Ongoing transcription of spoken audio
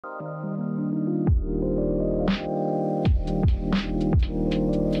Hey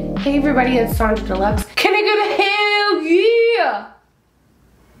everybody, it's Sonjdradeluxe. Can I get a hell yeah?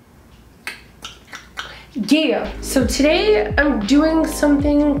 Yeah, so today I'm doing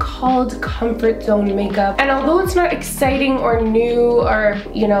something called comfort zone makeup, and although it's not exciting or new or,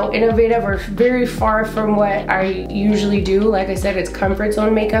 you know, innovative or very far from what I usually do, like I said, it's comfort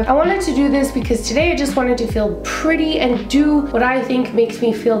zone makeup. I wanted to do this because today I just wanted to feel pretty and do what I think makes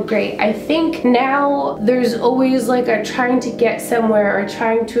me feel great. I think now there's always like a trying to get somewhere or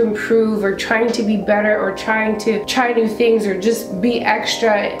trying to improve or trying to be better or trying to try new things or just be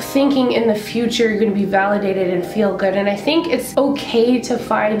extra, thinking in the future you're gonna be validated and feel good. And I think it's okay to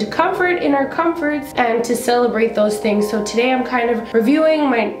find comfort in our comforts and to celebrate those things. So today I'm kind of reviewing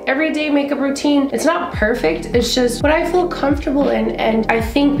my everyday makeup routine. It's not perfect, it's just what I feel comfortable in. And I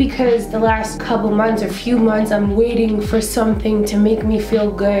think because the last couple months or few months I'm waiting for something to make me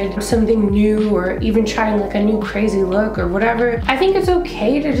feel good, something new, or even trying like a new crazy look or whatever, I think it's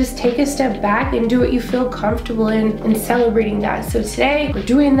okay to just take a step back and do what you feel comfortable in and celebrating that. So today we're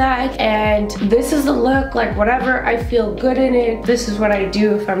doing that, and this is the look. Like whatever I feel good in it, this is what I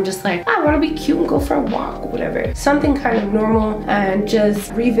do. If I'm just like, I want to be cute and go for a walk or whatever, something kind of normal, and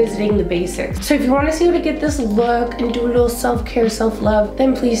just revisiting the basics. So if you want to see how to get this look and do a little self-care, self-love,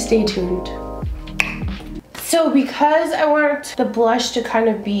 then please stay tuned. So because I want the blush to kind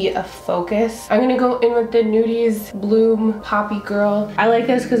of be a focus, I'm gonna go in with the Nudies Bloom Poppy Girl. I like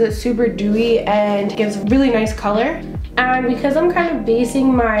this because it's super dewy and gives really nice color. And because I'm kind of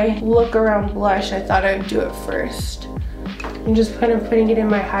basing my look around blush, I thought I'd do it first. I'm just kind of putting it in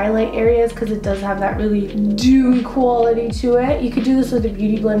my highlight areas because it does have that really dewy quality to it. You could do this with a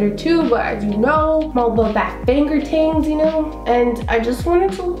beauty blender too, but as you know, I'm all about that finger tings, you know? And I just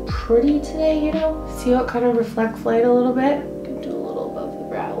wanted to look pretty today, you know? See how it kind of reflects light a little bit? You can do a little above the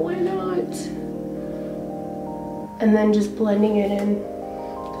brow, why not? And then just blending it in.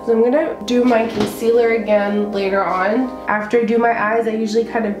 So I'm gonna do my concealer again later on. After I do my eyes, I usually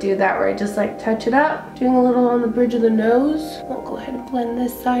kind of do that where I just like touch it up, doing a little on the bridge of the nose. I'll go ahead and blend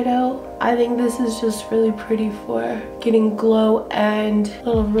this side out. I think this is just really pretty for getting glow and a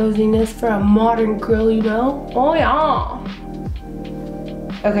little rosiness for a modern girl, you know? Oh yeah!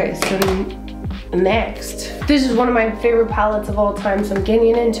 Okay, so next, this is one of my favorite palettes of all time, so I'm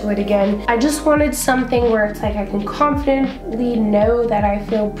getting into it again. I just wanted something where it's like I can confidently know that I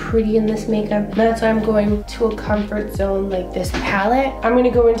feel pretty in this makeup. And that's why I'm going to a comfort zone like this palette. I'm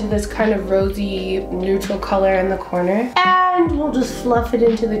gonna go into this kind of rosy neutral color in the corner, and we'll just fluff it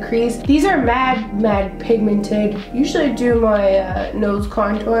into the crease. These are mad pigmented. Usually I do my nose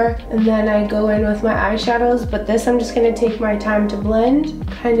contour and then I go in with my eyeshadows, but this I'm just gonna take my time to blend,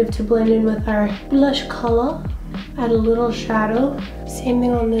 kind of to blend in with our blush color. Add a little shadow. Same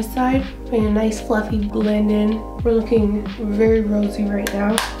thing on this side. Bring a nice fluffy blend in. We're looking very rosy right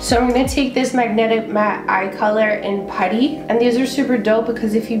now. So I'm gonna take this magnetic matte eye color in Putty. And these are super dope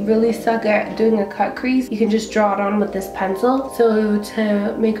because if you really suck at doing a cut crease, you can just draw it on with this pencil. So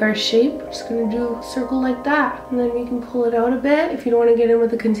to make our shape, I'm just gonna do a circle like that. And then we can pull it out a bit if you don't wanna get in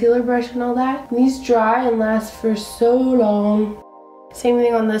with a concealer brush and all that. And these dry and last for so long. Same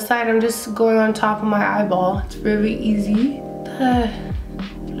thing on this side, I'm just going on top of my eyeball. It's very easy.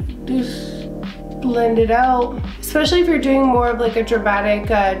 Just blend it out. Especially if you're doing more of like a dramatic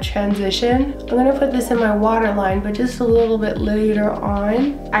transition. I'm gonna put this in my waterline, but just a little bit later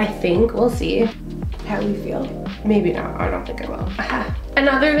on. I think, we'll see how we feel. Maybe not, I don't think I will.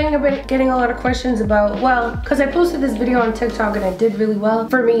 Another thing I've been getting a lot of questions about, well, because I posted this video on TikTok and it did really well,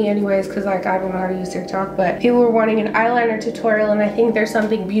 for me anyways, because like I don't know how to use TikTok, but people were wanting an eyeliner tutorial, and I think there's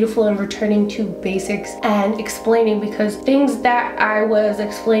something beautiful in returning to basics and explaining, because things that I was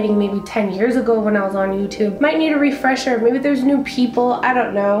explaining maybe 10 years ago when I was on YouTube might need a refresher. Maybe there's new people, I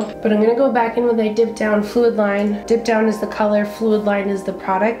don't know. But I'm gonna go back in with a Dip Down Fluid Line. Dip Down is the color, Fluid Line is the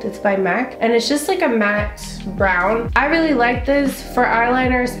product. It's by MAC, and it's just like a matte brown. I really like this for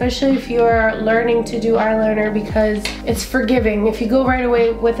eyeliner, especially if you're learning to do eyeliner, because it's forgiving. If you go right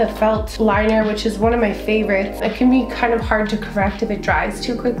away with a felt liner, which is one of my favorites, it can be kind of hard to correct if it dries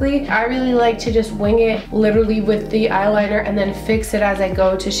too quickly. I really like to just wing it literally with the eyeliner and then fix it as I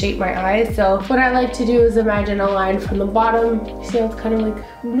go to shape my eyes. So what I like to do is imagine a line from the bottom. See how it's kind of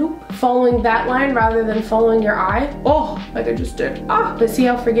like bloop, following that line rather than following your eye. Oh, like I just did. Ah, but see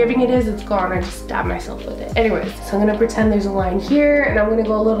how forgiving it is? It's gone. I just stabbed myself with it. Anyways, so I'm gonna pretend there's a line here, and I'm gonna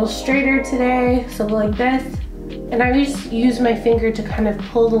go a little straighter today. So like this, And I just use my finger to kind of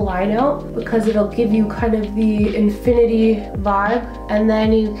pull the line out because it'll give you kind of the infinity vibe. And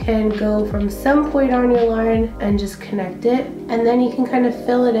then you can go from some point on your line and just connect it. And then you can kind of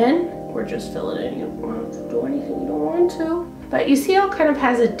fill it in, or just fill it in. You don't have to do anything you don't want to. But you see how it kind of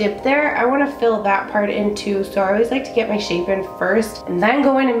has a dip there? I want to fill that part in too. So I always like to get my shape in first and then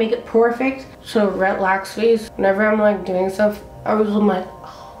go in and make it perfect. So relax face. Whenever I'm like doing stuff, I was like,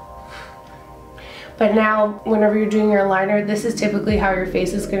 oh. But now whenever you're doing your liner, this is typically how your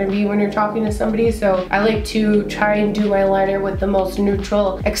face is going to be when you're talking to somebody. So I like to try and do my liner with the most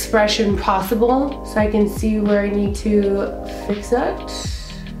neutral expression possible so I can see where I need to fix that.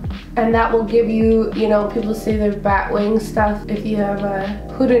 And that will give you, you know, people say they're bat wing stuff if you have a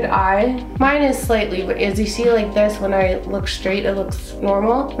hooded eye. Mine is slightly, but as you see like this, when I look straight, it looks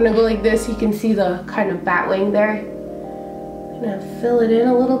normal. When I go like this, you can see the kind of bat wing there. I'm gonna fill it in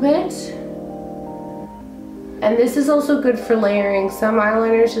a little bit. And this is also good for layering. Some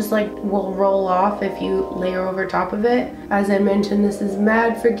eyeliners just like will roll off if you layer over top of it. As I mentioned, this is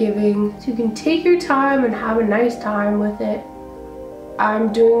mad forgiving. So you can take your time and have a nice time with it.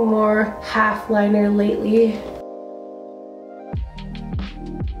 I'm doing more half liner lately.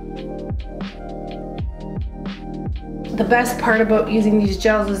 The best part about using these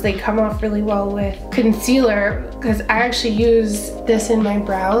gels is they come off really well with concealer, because I actually use this in my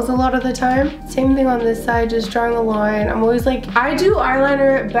brows a lot of the time. Same thing on this side, just drawing a line. I'm always like, I do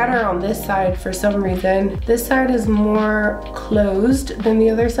eyeliner better on this side for some reason. This side is more closed than the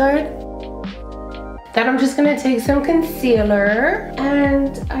other side. Then I'm just gonna take some concealer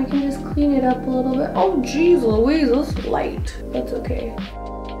and I can just clean it up a little bit. Oh geez Louise, that's light. That's okay.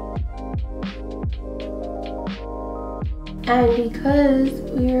 And because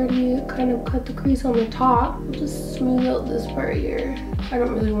we already kind of cut the crease on the top, I'll just smooth out this part here. I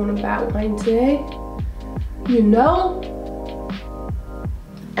don't really want a bat line today, you know?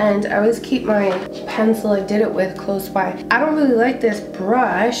 And I always keep my pencil I did it with close by. I don't really like this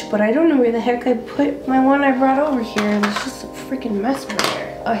brush, but I don't know where the heck I put my one I brought over here. There's just a freaking mess right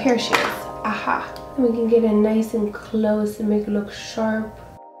there. Oh, here she is. Aha. And we can get in nice and close and make it look sharp.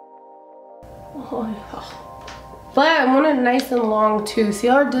 Oh, yeah. But I want it nice and long too. See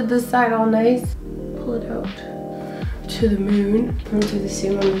how I did this side all nice? Pull it out to the moon. I'm gonna do the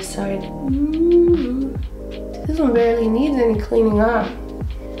same on this side. Ooh. This one barely needs any cleaning up.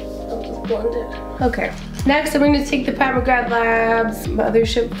 Blended. Okay, next I'm going to take the Pat McGrath Labs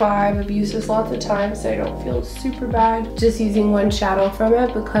Mothership 5. I've used this lots of times so I don't feel super bad just using one shadow from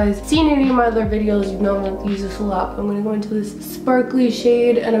it, because seen any of my other videos, you know I use this a lot. I'm going to go into this sparkly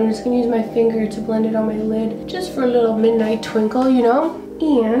shade and I'm just going to use my finger to blend it on my lid just for a little midnight twinkle, you know,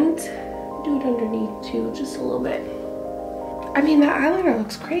 and do it underneath too, just a little bit. I mean, that eyeliner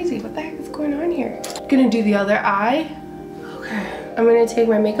looks crazy. What the heck is going on here? Gonna do the other eye. Okay. I'm gonna take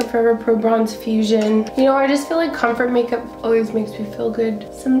my Makeup Forever Pro Bronze Fusion. You know, I just feel like comfort makeup always makes me feel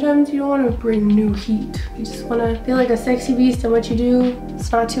good. Sometimes you don't want to bring new heat. You just want to feel like a sexy beast in what you do. It's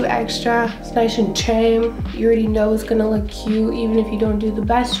not too extra. It's nice and tame. You already know it's gonna look cute even if you don't do the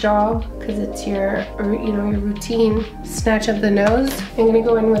best job, because it's your, you know, your routine. Snatch up the nose. I'm gonna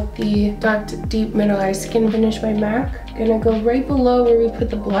go in with the Dark Deep Mineralized Skin Finish by MAC. Gonna go right below where we put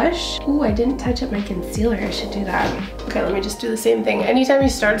the blush. Ooh, I didn't touch up my concealer. I should do that. Okay, let me just do the same thing. Anytime you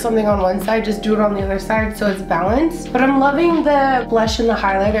start something on one side, just do it on the other side so it's balanced. But I'm loving the blush in the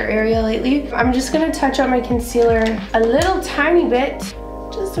highlighter area lately. I'm just gonna touch up my concealer a little tiny bit,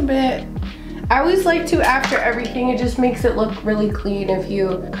 just a bit. I always like to, after everything, it just makes it look really clean if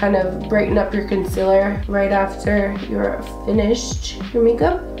you kind of brighten up your concealer right after you're finished your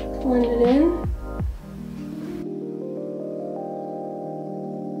makeup. Blend it in.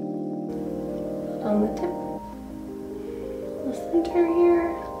 On the tip, the center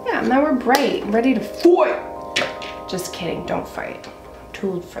here. Yeah, now we're bright, ready to fight. Just kidding, don't fight. I'm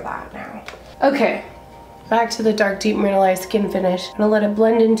too old for that now. Okay, back to the Dark Deep Mineralized Skin Finish. I'm gonna let it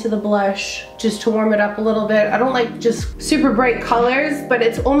blend into the blush just to warm it up a little bit. I don't like just super bright colors, but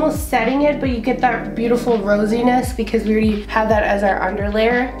it's almost setting it, but you get that beautiful rosiness because we already have that as our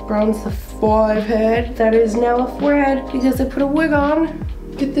underlayer. Bronze the forehead. That is now a forehead because I put a wig on.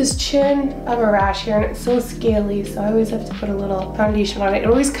 Get this chin. I have a rash here and it's so scaly, so I always have to put a little foundation on it. It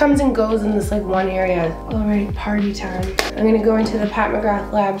always comes and goes in this like one area. All right, party time. I'm gonna go into the Pat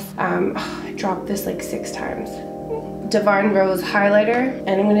McGrath Labs. I dropped this like 6 times. Divine Rose highlighter, and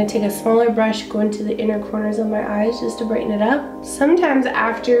I'm gonna take a smaller brush, go into the inner corners of my eyes just to brighten it up. Sometimes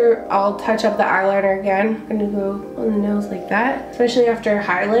after I'll touch up the eyeliner again. I'm gonna go on the nose like that, especially after a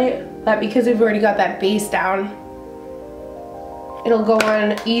highlight. But because we've already got that base down, it'll go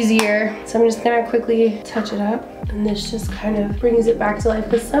on easier. So I'm just gonna quickly touch it up. And this just kind of brings it back to life,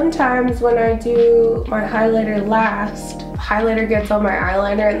 because sometimes when I do my highlighter last, highlighter gets on my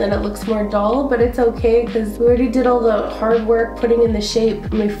eyeliner and then it looks more dull, but it's okay because we already did all the hard work putting in the shape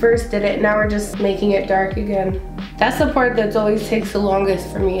when we first did it. Now we're just making it dark again. That's the part that always takes the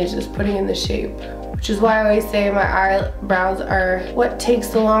longest for me, is just putting in the shape. Which is why I always say my eyebrows are what takes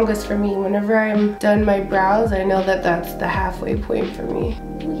the longest for me. Whenever I'm done my brows, I know that that's the halfway point for me.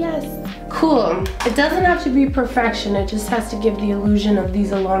 Yes. Cool. It doesn't have to be perfection, it just has to give the illusion of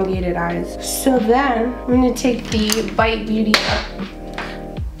these elongated eyes. So then, I'm gonna take the Bite Beauty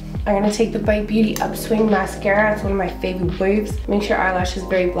Upswing Mascara. It's one of my favorite waves. Makes your eyelashes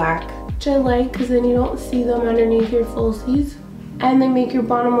very black, which I like because then you don't see them underneath your falsies. And they make your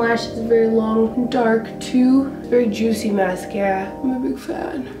bottom lashes very long and dark too. Very juicy mascara. I'm a big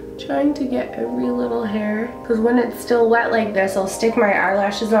fan. Trying to get every little hair, because when it's still wet like this, I'll stick my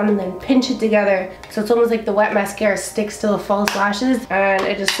eyelashes on and then pinch it together, so it's almost like the wet mascara sticks to the false lashes and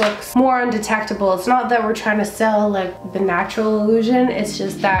it just looks more undetectable. It's not that we're trying to sell like the natural illusion, it's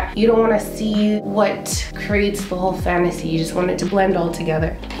just that you don't want to see what creates the whole fantasy. You just want it to blend all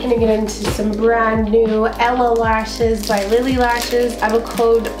together. I'm gonna get into some brand new Ella lashes by Lily Lashes. I have a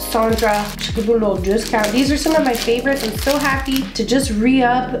code Sondra to give you a little discount. These are some of my favorites. I'm so happy to just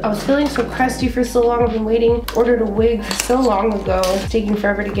re-up. I was feeling so crusty for so long. I've been waiting. Ordered a wig so long ago. It's taking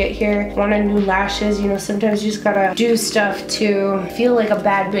forever to get here. Wanted new lashes. You know, sometimes you just gotta do stuff to feel like a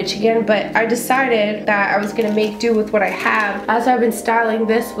bad bitch again. But I decided that I was gonna make do with what I have. As I've been styling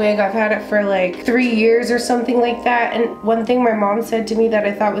this wig, I've had it for like 3 years or something like that. And one thing my mom said to me that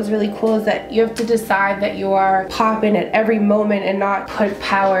I thought was really cool is that you have to decide that you are popping at every moment and not put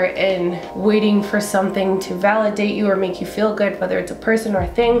power in waiting for something to validate you or make you feel good, whether it's a person or a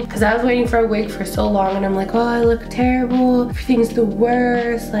thing. Because I was waiting for a wig for so long and I'm like, oh, I look terrible, everything's the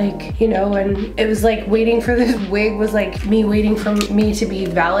worst, like, you know. And it was like waiting for this wig was like me waiting for me to be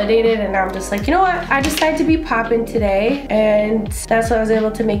validated, and I'm just like, you know what, I decided to be popping today, and that's why I was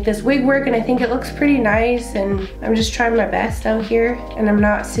able to make this wig work. And I think it looks pretty nice, and I'm just trying my best out here, and I'm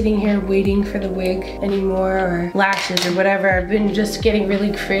not sitting here waiting for the wig anymore or lashes or whatever. I've been just getting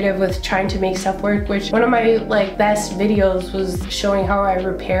really creative with trying to make stuff work, which one of my like best videos was showing how I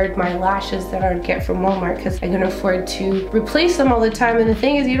repaired my lashes that I would get from Walmart, because I couldn't afford to replace them all the time. And the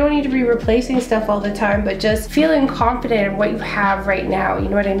thing is, you don't need to be replacing stuff all the time, but just feeling confident in what you have right now, you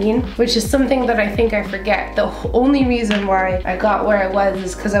know what I mean? Which is something that I think I forget. The only reason why I got where I was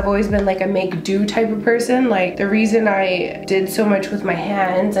is because I've always been like a make do type of person. Like the reason I did so much with my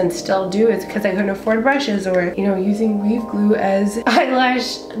hands and still do is because I couldn't afford brushes, or, you know, using weave glue as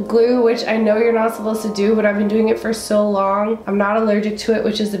eyelash glue, which I know you're not supposed to do, but I've been doing it for so long. I'm not allergic to it,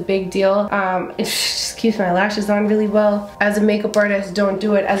 which is a big deal. It just keeps my lashes on really well. As a makeup artist, don't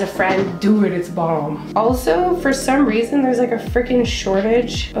do it. As a friend, do it, it's bomb. Also, for some reason, there's like a freaking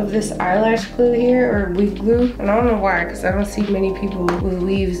shortage of this eyelash glue here, or weave glue. And I don't know why, because I don't see many people with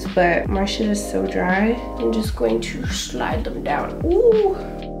weaves, but my shit is so dry. I'm just going to slide them down. Ooh.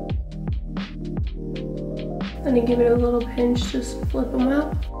 And then give it a little pinch, just flip them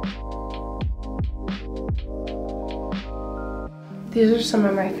up. These are some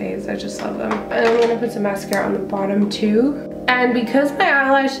of my faves, I just love them. And I'm gonna put some mascara on the bottom too. And because my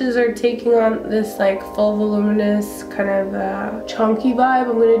eyelashes are taking on this like full voluminous kind of chunky vibe,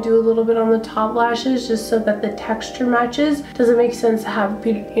 I'm gonna do a little bit on the top lashes just so that the texture matches. Doesn't make sense to have,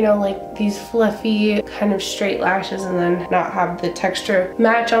 you know, like these fluffy kind of straight lashes and then not have the texture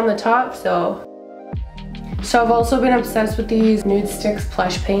match on the top. So I've also been obsessed with these Nude Sticks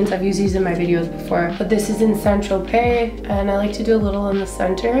plush paints. I've used these in my videos before, but this is in Saint-Tropez, and I like to do a little in the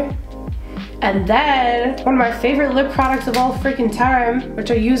center. And then, one of my favorite lip products of all freaking time, which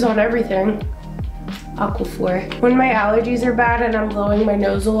I use on everything, Aquaphor. When my allergies are bad and I'm blowing my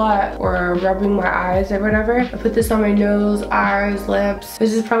nose a lot or rubbing my eyes or whatever, I put this on my nose, eyes, lips.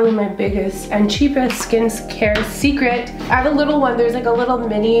 This is probably my biggest and cheapest skincare secret. I have a little one. There's like a little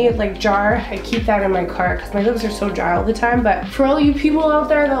mini like jar. I keep that in my car because my lips are so dry all the time. But for all you people out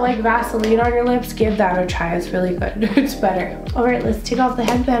there that like Vaseline on your lips, give that a try. It's really good. It's better. All right, let's take off the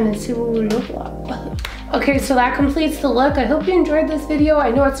headband and see what we look like. Okay, so that completes the look. I hope you enjoyed this video.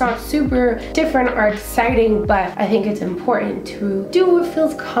 I know it's not super different or exciting, but I think it's important to do what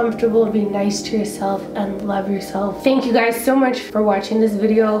feels comfortable, be nice to yourself, and love yourself. Thank you guys so much for watching this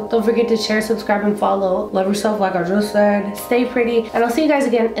video. Don't forget to share, subscribe, and follow. Love yourself like I just said. Stay pretty, and I'll see you guys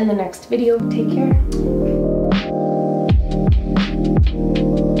again in the next video. Take care.